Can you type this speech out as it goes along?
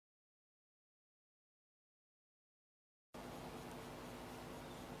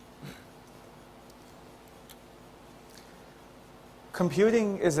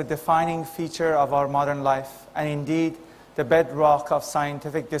Computing is a defining feature of our modern life, and indeed the bedrock of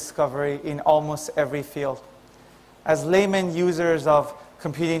scientific discovery in almost every field. As layman users of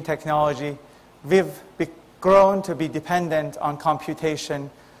computing technology, we've grown to be dependent on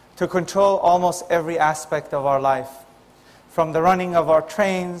computation to control almost every aspect of our life, from the running of our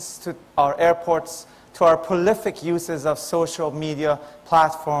trains to our airports to our prolific uses of social media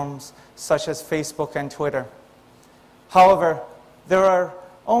platforms such as Facebook and Twitter. However, there are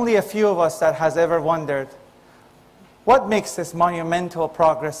only a few of us that has ever wondered, what makes this monumental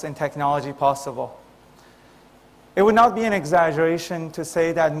progress in technology possible? It would not be an exaggeration to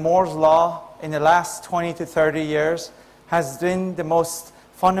say that Moore's Law in the last 20 to 30 years has been the most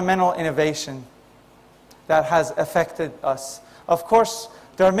fundamental innovation that has affected us. Of course,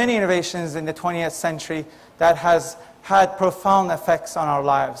 there are many innovations in the 20th century that has had profound effects on our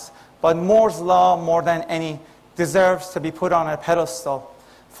lives, but Moore's Law, more than any, deserves to be put on a pedestal,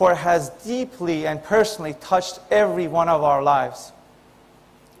 for it has deeply and personally touched every one of our lives.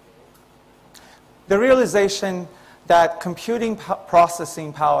 The realization that computing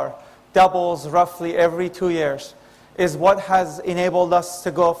processing power doubles roughly every 2 years is what has enabled us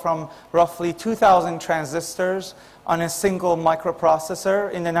to go from roughly 2,000 transistors on a single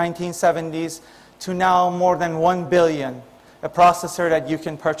microprocessor in the 1970s to now more than 1 billion, a processor that you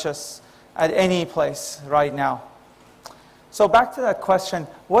can purchase at any place right now. So back to that question,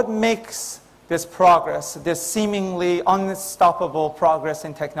 what makes this progress, this seemingly unstoppable progress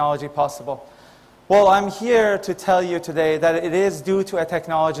in technology possible? Well, I'm here to tell you today that it is due to a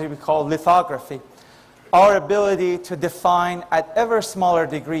technology we call lithography, our ability to define at ever smaller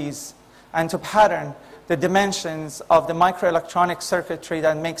degrees and to pattern the dimensions of the microelectronic circuitry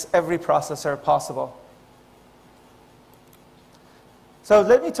that makes every processor possible. So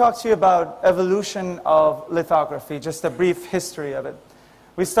let me talk to you about evolution of lithography, just a brief history of it.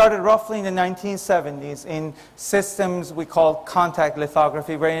 We started roughly in the 1970s in systems we call contact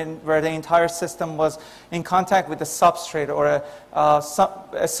lithography, where the entire system was in contact with a substrate or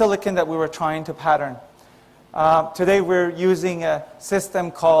a silicon that we were trying to pattern. Today we're using a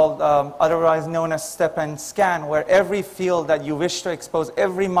system called, otherwise known as step and scan, where every field that you wish to expose,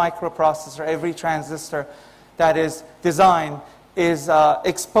 every microprocessor, every transistor that is designed is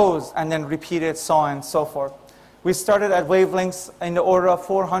exposed and then repeated, so on and so forth. We started at wavelengths in the order of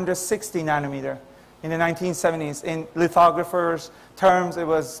 460 nanometer in the 1970s. In lithographers' terms, it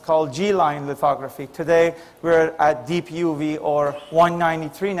was called G-line lithography. Today, we're at deep UV or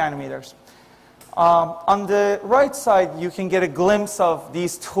 193 nanometers. On the right side, you can get a glimpse of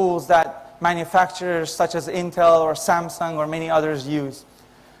these tools that manufacturers such as Intel or Samsung or many others use.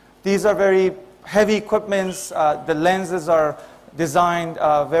 These are very heavy equipments. The lenses are designed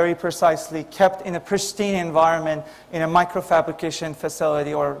very precisely, kept in a pristine environment in a microfabrication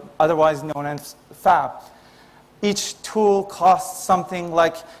facility, or otherwise known as fab. Each tool costs something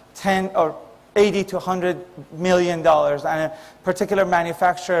like 10 or 80 to 100 million dollars, and a particular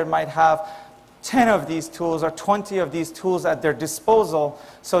manufacturer might have 10 of these tools or 20 of these tools at their disposal,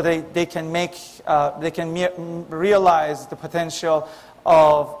 so they can realize the potential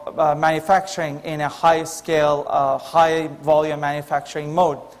of manufacturing in a high-scale, high-volume manufacturing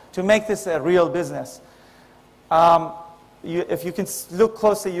mode to make this a real business. If you can look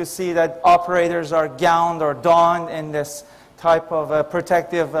closely, you see that operators are gowned or donned in this type of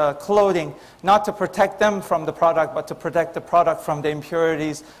protective clothing, not to protect them from the product, but to protect the product from the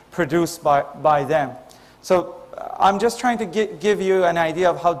impurities produced by them. So I'm just trying to give you an idea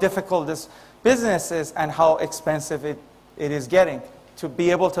of how difficult this business is and how expensive it is getting to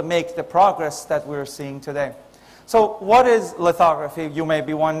be able to make the progress that we're seeing today. So what is lithography, you may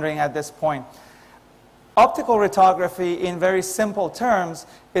be wondering at this point. Optical lithography, in very simple terms,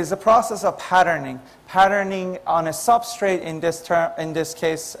 is a process of patterning. Patterning on a substrate, in this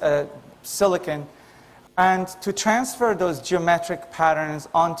case, silicon, and to transfer those geometric patterns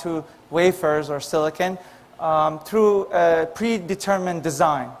onto wafers or silicon through a predetermined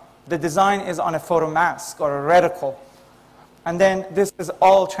design. The design is on a photomask or a reticle. And then this is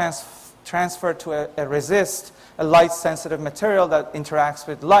all transferred to a resist, a light-sensitive material that interacts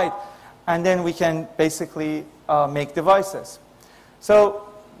with light, and then we can basically make devices. So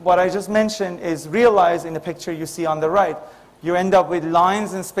what I just mentioned is realized in the picture you see on the right. You end up with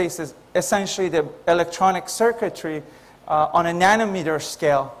lines and spaces, essentially the electronic circuitry on a nanometer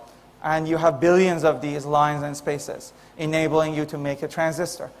scale, and you have billions of these lines and spaces, enabling you to make a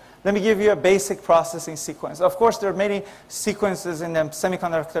transistor. Let me give you a basic processing sequence. Of course, there are many sequences in the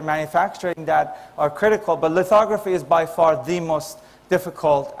semiconductor manufacturing that are critical, but lithography is by far the most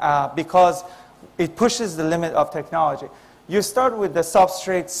difficult because it pushes the limit of technology. You start with the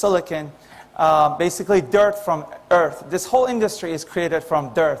substrate silicon, basically dirt from earth. This whole industry is created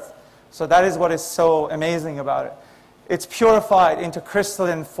from dirt. So that is what is so amazing about it. It's purified into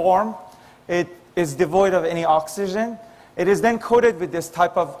crystalline form. It is devoid of any oxygen. It is then coated with this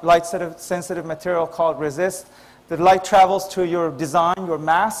type of light-sensitive material called resist. The light travels to your design, your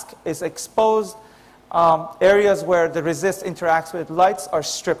mask is exposed. Areas where the resist interacts with lights are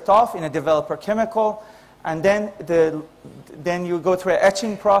stripped off in a developer chemical. And then you go through an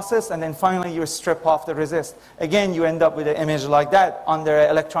etching process, and then finally you strip off the resist. Again, you end up with an image like that under an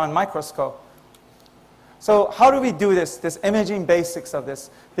electron microscope. So how do we do this imaging basics of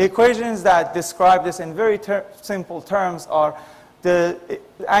this? The equations that describe this in very simple terms are the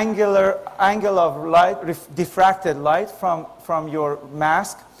angle of light, diffracted light from your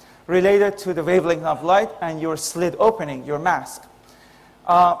mask related to the wavelength of light and your slit opening, your mask.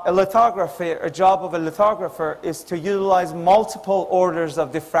 A job of a lithographer is to utilize multiple orders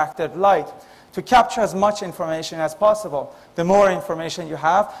of diffracted light to capture as much information as possible. The more information you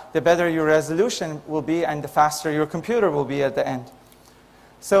have, the better your resolution will be and the faster your computer will be at the end.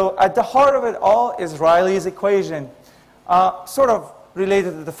 So at the heart of it all is Rayleigh's equation, sort of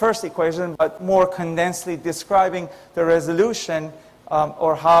related to the first equation, but more condensedly describing the resolution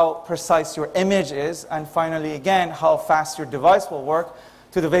or how precise your image is, and finally, again, how fast your device will work,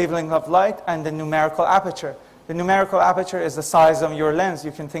 to the wavelength of light and the numerical aperture. The numerical aperture is the size of your lens.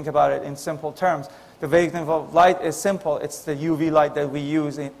 You can think about it in simple terms. The wavelength of light is simple. It's the UV light that we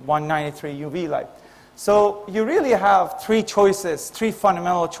use in 193 UV light. So you really have three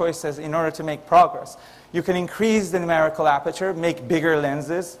fundamental choices in order to make progress. You can increase the numerical aperture, make bigger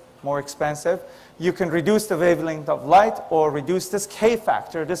lenses, more expensive. You can reduce the wavelength of light or reduce this K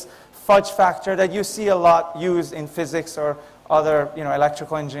factor, this fudge factor that you see a lot used in physics or other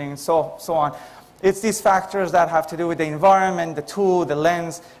electrical engineering and so on. It's these factors that have to do with the environment, the tool, the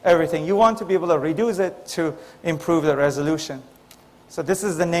lens, everything. You want to be able to reduce it to improve the resolution. So this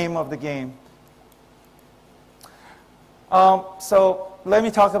is the name of the game. So let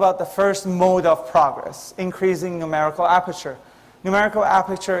me talk about the first mode of progress, increasing numerical aperture. Numerical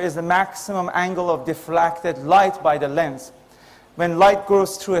aperture is the maximum angle of diffracted light by the lens. When light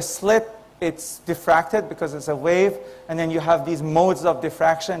goes through a slit, it's diffracted because it's a wave, and then you have these modes of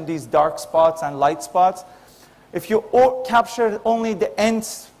diffraction, these dark spots and light spots. If you capture only the n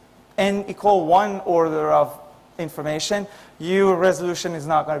equal 1 order of information, your resolution is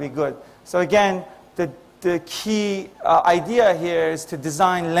not going to be good. So again, the key idea here is to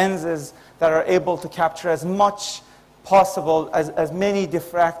design lenses that are able to capture as much possible, as many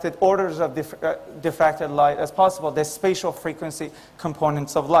diffracted orders of diffracted light as possible, the spatial frequency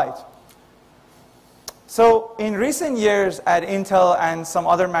components of light. So in recent years at Intel and some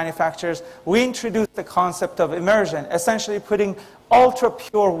other manufacturers, we introduced the concept of immersion, essentially putting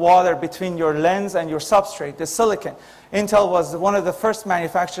ultra-pure water between your lens and your substrate, the silicon. Intel was one of the first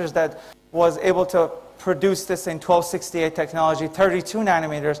manufacturers that was able to produce this in 1268 technology, 32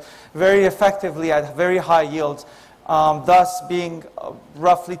 nanometers, very effectively at very high yields, thus being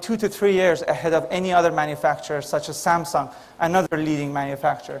roughly 2 to 3 years ahead of any other manufacturer, such as Samsung, another leading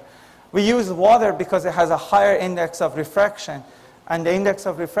manufacturer. We use water because it has a higher index of refraction, and the index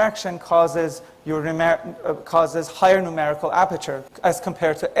of refraction causes higher numerical aperture as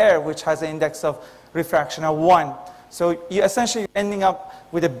compared to air, which has an index of refraction of 1. So you essentially you're ending up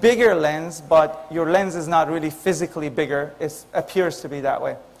with a bigger lens, but your lens is not really physically bigger. It appears to be that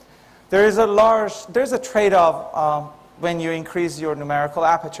way. There's a trade-off when you increase your numerical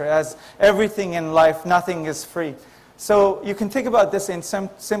aperture. As everything in life, nothing is free. So you can think about this in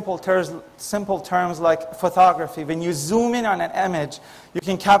simple terms like photography. When you zoom in on an image, you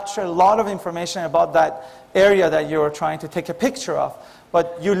can capture a lot of information about that area that you're trying to take a picture of,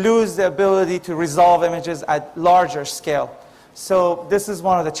 but you lose the ability to resolve images at larger scale. So this is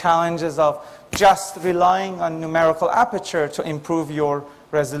one of the challenges of just relying on numerical aperture to improve your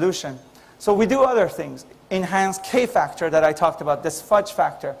resolution. So we do other things. Enhance K factor that I talked about, this fudge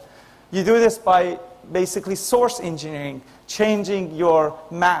factor. You do this by basically source engineering, changing your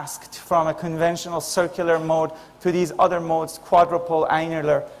mask from a conventional circular mode to these other modes, quadruple,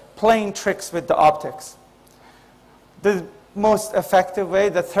 angular, playing tricks with the optics. The most effective way,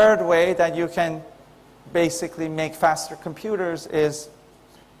 the third way that you can basically make faster computers is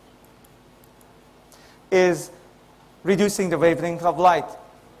reducing the wavelength of light.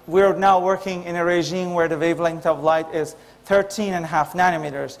 We're now working in a regime where the wavelength of light is 13.5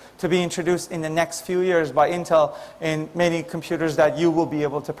 nanometers to be introduced in the next few years by Intel in many computers that you will be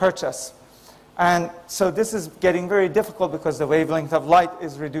able to purchase. And so this is getting very difficult because the wavelength of light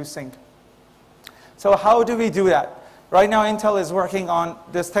is reducing. So how do we do that? Right now, Intel is working on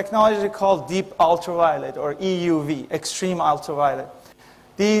this technology called deep ultraviolet, or EUV, extreme ultraviolet.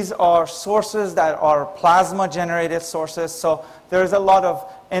 These are sources that are plasma-generated sources, so there's a lot of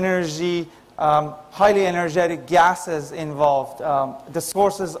energy, highly energetic gases involved.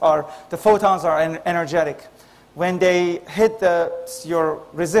 The photons are energetic. When they hit your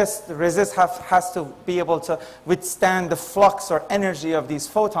resist, the resist has to be able to withstand the flux or energy of these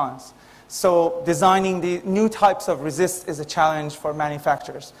photons. So designing the new types of resist is a challenge for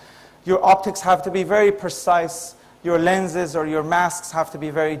manufacturers. Your optics have to be very precise. Your lenses or your masks have to be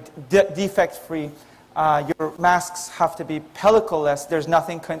very defect-free. Your masks have to be pellicle-less. There's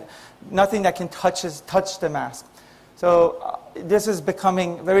nothing that can touch the mask. So this is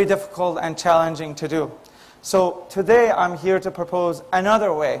becoming very difficult and challenging to do. So today I'm here to propose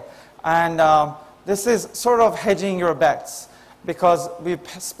another way. And this is sort of hedging your bets, because we've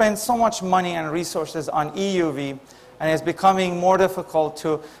spent so much money and resources on EUV, and it's becoming more difficult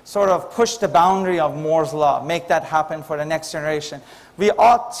to sort of push the boundary of Moore's law, make that happen for the next generation. We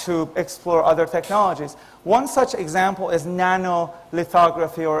ought to explore other technologies. One such example is nano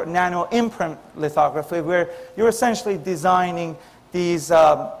lithography or nano imprint lithography, where you're essentially designing these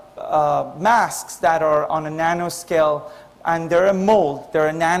masks that are on a nanoscale, and they're a mold, they're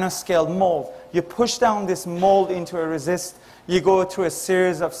a nanoscale mold. You push down this mold into a resist. You go through a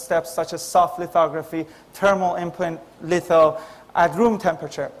series of steps such as soft lithography, thermal imprint litho at room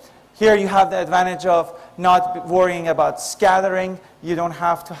temperature. Here you have the advantage of not worrying about scattering. You don't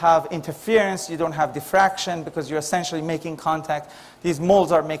have to have interference. You don't have diffraction, because you're essentially making contact. These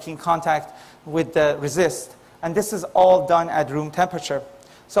molds are making contact with the resist. And this is all done at room temperature.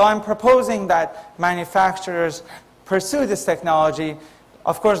 So I'm proposing that manufacturers pursue this technology.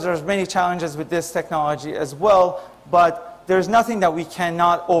 Of course, there's many challenges with this technology as well, but there's nothing that we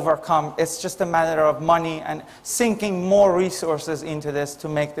cannot overcome. It's just a matter of money and sinking more resources into this to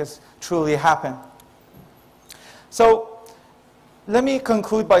make this truly happen. So let me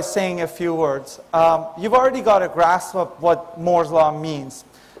conclude by saying a few words. You've already got a grasp of what Moore's law means.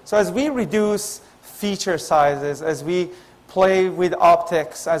 So as we reduce feature sizes, as we play with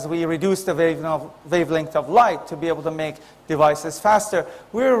optics, as we reduce the wavelength of light to be able to make devices faster,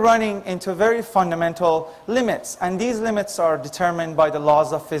 we're running into very fundamental limits. And these limits are determined by the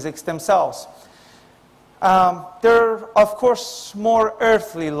laws of physics themselves. There are, of course, more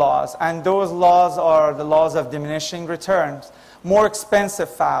earthly laws, and those laws are the laws of diminishing returns. More expensive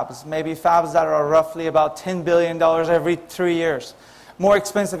fabs, maybe fabs that are roughly about $10 billion every 3 years. More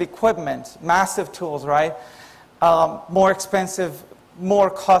expensive equipment, massive tools, right? More expensive, more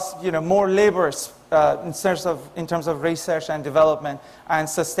cost, more labors in terms of research and development and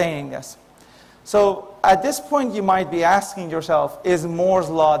sustaining this. So at this point, you might be asking yourself, is Moore's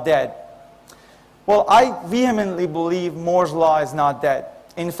law dead? Well, I vehemently believe Moore's law is not dead.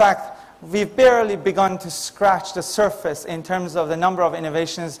 In fact, we've barely begun to scratch the surface in terms of the number of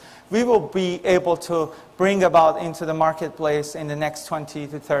innovations we will be able to bring about into the marketplace in the next 20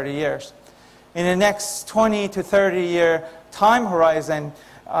 to 30 years. In the next 20 to 30 year time horizon,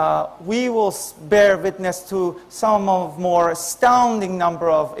 we will bear witness to some of more astounding number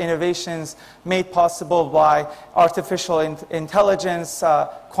of innovations made possible by artificial intelligence,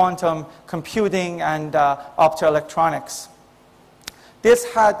 quantum computing, and optoelectronics. This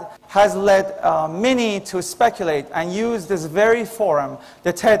has led many to speculate and use this very forum,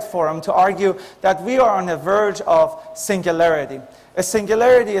 the TED forum, to argue that we are on the verge of singularity. A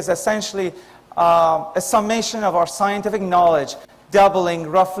singularity is essentially a summation of our scientific knowledge doubling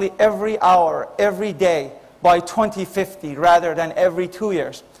roughly every hour, every day by 2050 rather than every 2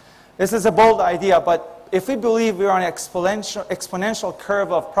 years. This is a bold idea, but if we believe we are on an exponential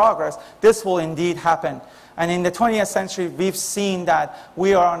curve of progress, this will indeed happen. And in the 20th century, we've seen that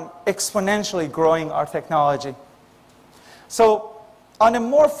we are on exponentially growing our technology. So on a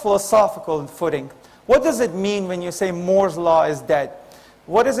more philosophical footing, what does it mean when you say Moore's law is dead?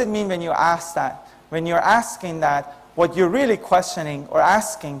 What does it mean when you ask that? When you're asking that, what you're really questioning or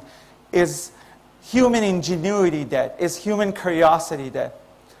asking is human ingenuity dead? Is human curiosity dead?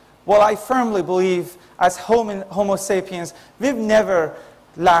 Well, I firmly believe as Homo sapiens, we've never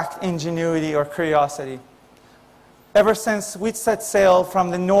lacked ingenuity or curiosity. Ever since we set sail from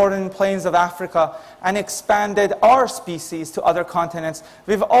the northern plains of Africa and expanded our species to other continents,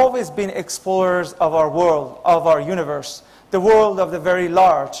 we've always been explorers of our world, of our universe, the world of the very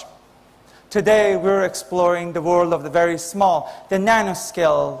large. Today, we're exploring the world of the very small, the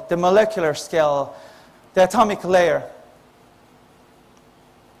nanoscale, the molecular scale, the atomic layer.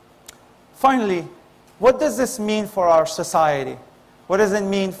 Finally, what does this mean for our society? What does it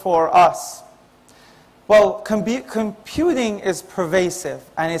mean for us? Well, computing is pervasive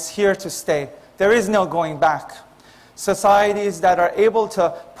and it's here to stay. There is no going back. Societies that are able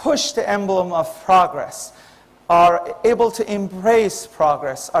to push the emblem of progress, are able to embrace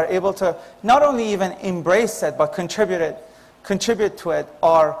progress, are able to not only even embrace it, but contribute to it,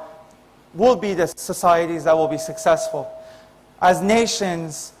 will be the societies that will be successful. As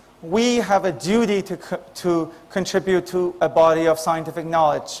nations, we have a duty to contribute to a body of scientific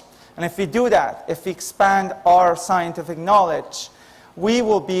knowledge. And if we do that, if we expand our scientific knowledge, we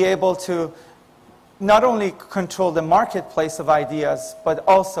will be able to not only control the marketplace of ideas, but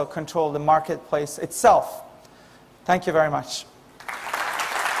also control the marketplace itself. Thank you very much.